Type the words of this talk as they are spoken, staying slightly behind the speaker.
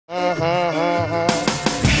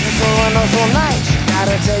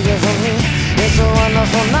gotta take it from me. It's a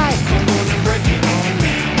wonderful night.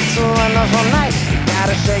 It's a wonderful night.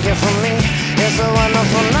 Gotta shake it from me. It's a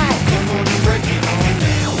wonderful night.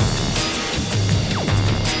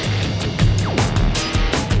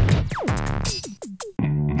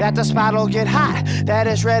 That the spot'll get hot, that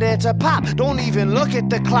it's ready to pop. Don't even look at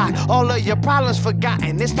the clock, all of your problems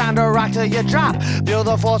forgotten. It's time to rock till you drop. Feel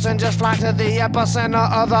the force and just fly to the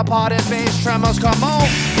epicenter of the party. Bass tremors, come on.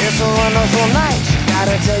 It's a wonderful night,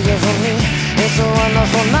 gotta take it from me. It's a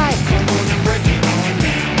wonderful night.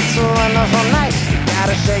 It's a wonderful night,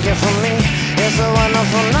 gotta shake it from me. It's a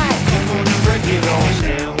wonderful night. You don't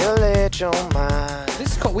stimulate your mind.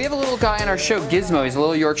 This is cool. We have a little guy on our show, Gizmo. He's a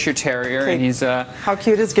little Yorkshire Terrier, and he's how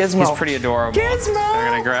cute is Gizmo? He's pretty adorable. Gizmo!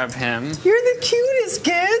 I'm gonna grab him. You're the cutest,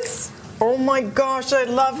 Giz. Oh my gosh, I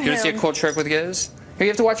love him. You wanna see a cool trick with Giz? Here, you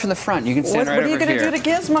have to watch from the front. You can stand right over here. What are you gonna do to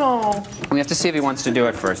Gizmo? We have to see if he wants to do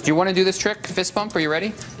it first. Do you want to do this trick? Fist bump? Are you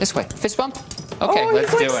ready? This way. Fist bump? Okay, oh,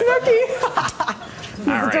 let's he's do like it. Snooki.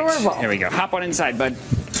 All right. Adorable. Here we go. Hop on inside, bud.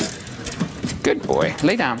 Good boy.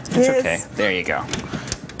 Lay down. It's okay. There you go.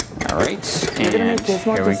 All right. And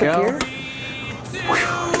here we go.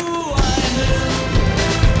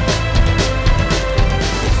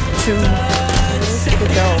 Two.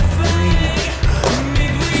 Go.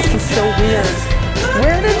 This is so weird.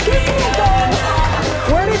 Where did Gizmo go?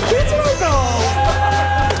 Where did Gizmo go?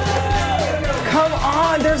 Come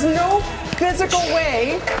on, there's no physical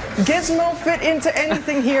way Gizmo fit into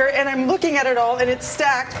anything here, and I'm looking at it all, and it's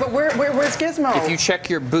stacked, but where's Gizmo? If you check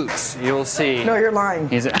your boots, you'll see. No, you're lying.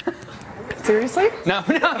 Seriously? No.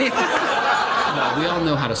 We all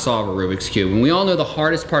know how to solve a Rubik's Cube, and we all know the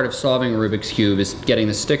hardest part of solving a Rubik's Cube is getting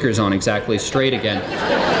the stickers on exactly straight again.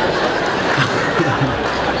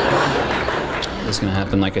 This is going to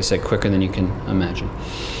happen, like I said, quicker than you can imagine.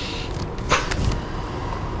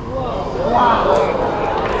 Whoa. Wow.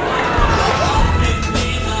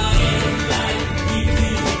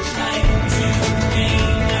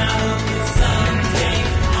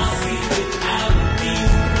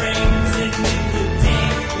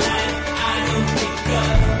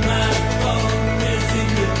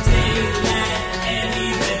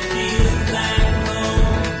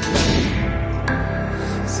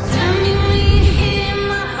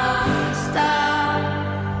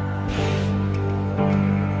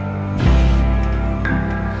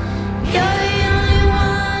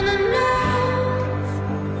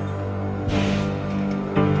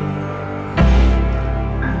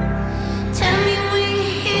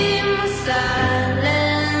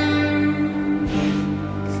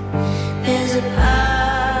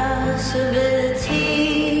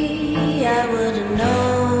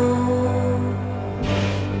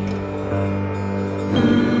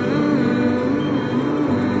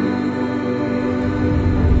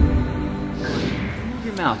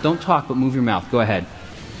 Don't talk, but move your mouth. Go ahead.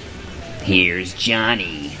 Here's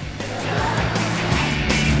Johnny.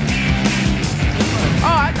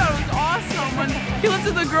 Oh, I thought it was awesome when he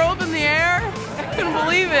lifted the girl up in the air. I couldn't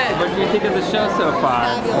believe it. What did you think of the show so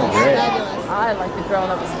far? Oh, great. I like the girl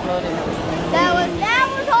that was floating. That was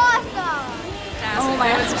awesome. Oh my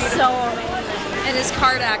God, it was so amazing. And his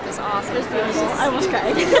card act was awesome. It was beautiful. I almost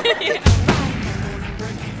cried.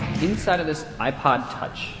 Inside of this iPod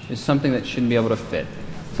Touch is something that shouldn't be able to fit.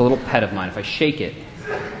 It's a little pet of mine. If I shake it,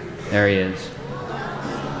 there he is.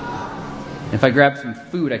 If I grab some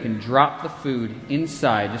food, I can drop the food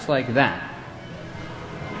inside just like that.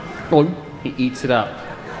 Boom, he eats it up.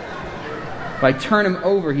 If I turn him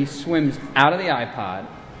over, he swims out of the iPod,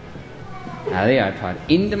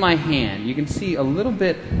 into my hand. You can see a little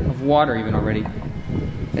bit of water even already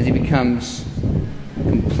as he becomes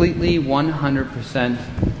completely 100%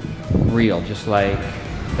 real, just like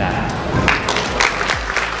that.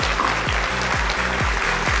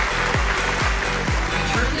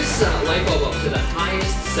 Light bulb up to the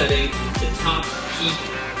highest setting, the top peak.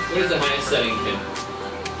 What is the highest setting, Kim?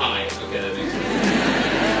 High. Okay, that makes sense.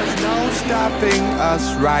 There's no stopping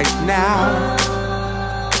us right now.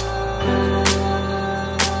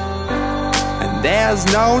 And there's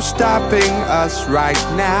no stopping us right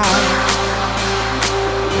now.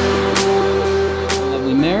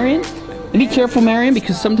 Lovely Marion. And be careful, Marion,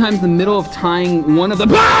 because sometimes in the middle of tying one of the...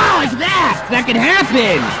 Ah, like that could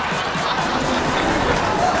happen!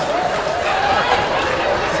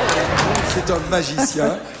 C'est un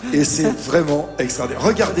magicien et c'est vraiment extraordinaire.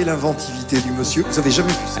 Regardez l'inventivité du monsieur, vous avez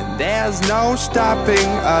jamais vu ça. And there's no stopping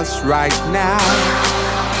us right now.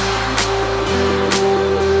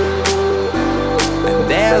 And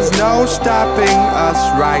there's no stopping us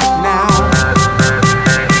right now.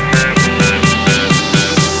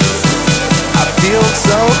 I feel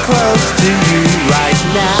so close to you right now.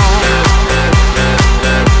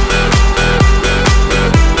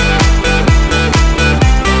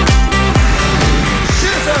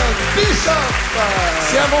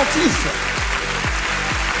 inventif.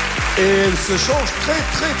 Et elle se change très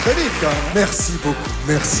très très vite quand même. Merci beaucoup,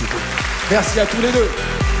 merci beaucoup. Merci à tous les deux.